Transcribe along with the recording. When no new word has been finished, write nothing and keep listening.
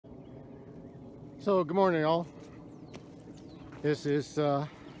So good morning all. This is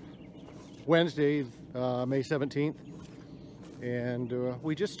Wednesday, May 17th, and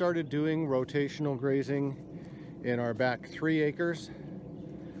we just started doing rotational grazing in our back 3 acres.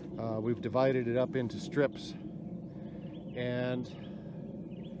 We've divided it up into strips, and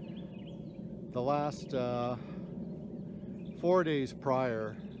the last 4 days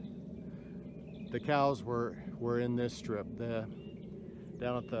prior, the cows were in this strip.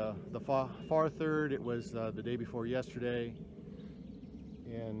 Down at the far third, it was the day before yesterday.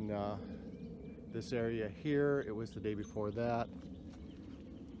 In this area here, it was the day before that.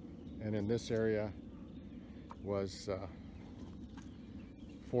 And in this area was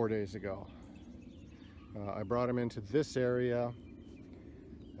 4 days ago. I brought them into this area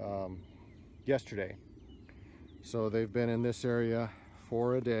yesterday. So they've been in this area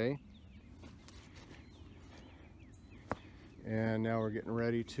for a day. And now we're getting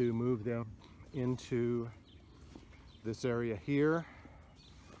ready to move them into this area here.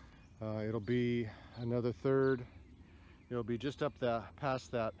 It'll be another third. It'll be just up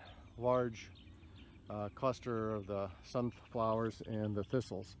past that large cluster of the sunflowers and the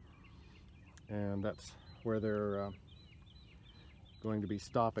thistles. And that's where they're going to be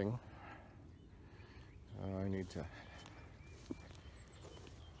stopping. I need to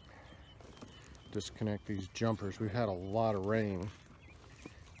disconnect these jumpers. We've had a lot of rain,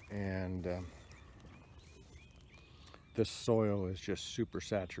 and this soil is just super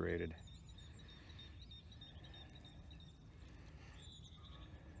saturated.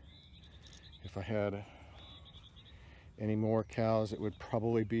 If I had any more cows, it would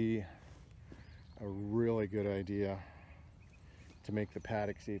probably be a really good idea to make the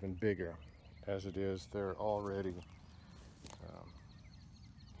paddocks even bigger. As it is, they're already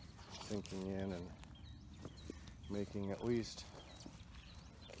sinking in and making at least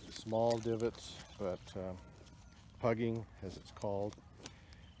small divots, but pugging, as it's called.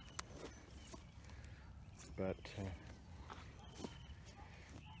 But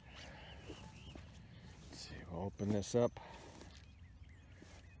let's see, we'll open this up.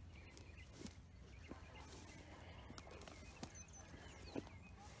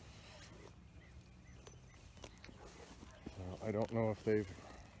 So I don't know if they've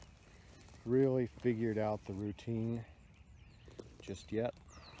really figured out the routine just yet.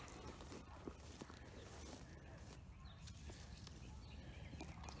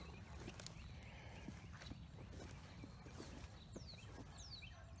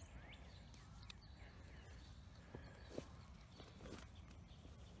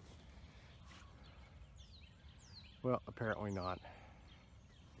 Well, apparently not.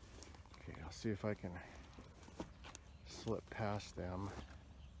 Okay, I'll see if I can slip past them.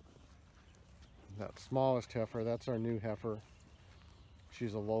 That smallest heifer, that's our new heifer.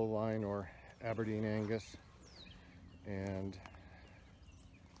 She's a low line or Aberdeen Angus, and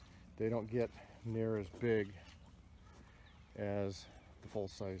they don't get near as big as the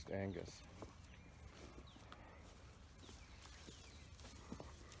full-sized Angus.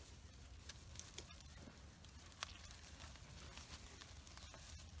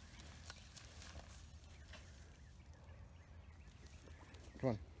 Come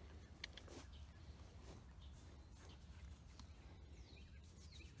on.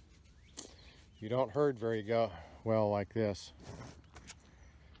 You don't herd very well like this.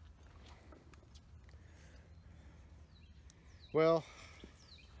 Well,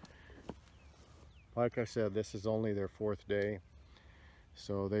 like I said, this is only their 4th day,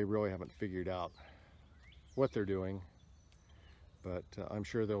 so they really haven't figured out what they're doing, but I'm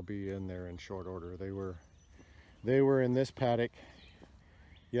sure they'll be in there in short order. They were in this paddock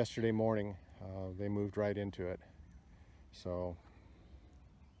yesterday morning. They moved right into it, so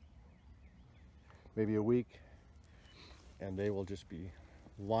maybe a week, and they will just be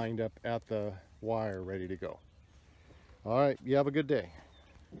lined up at the wire ready to go. All right, you have a good day.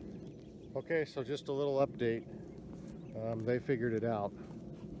 Okay, so just a little update. They figured it out.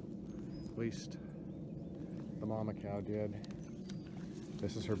 At least the mama cow did.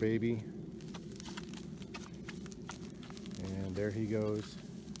 This is her baby. And there he goes.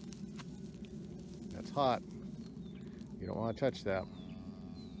 That's hot. You don't want to touch that.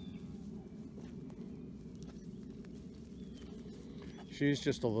 She's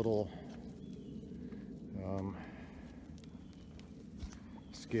just a little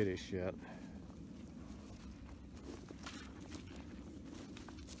skittish yet.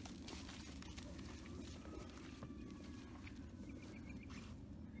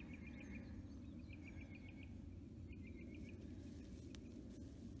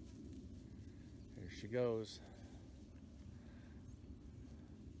 Here she goes.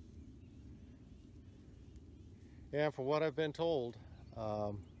 And for what I've been told,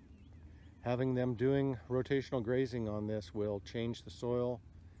 having them doing rotational grazing on this will change the soil,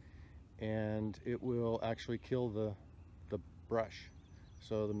 and it will actually kill the brush.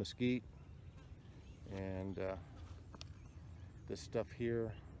 So the mesquite and this stuff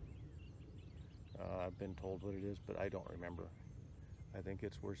here, I've been told what it is, but I don't remember. I think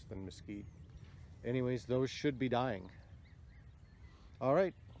it's worse than mesquite. Anyways, those should be dying. All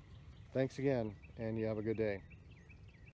right, thanks again, and you have a good day.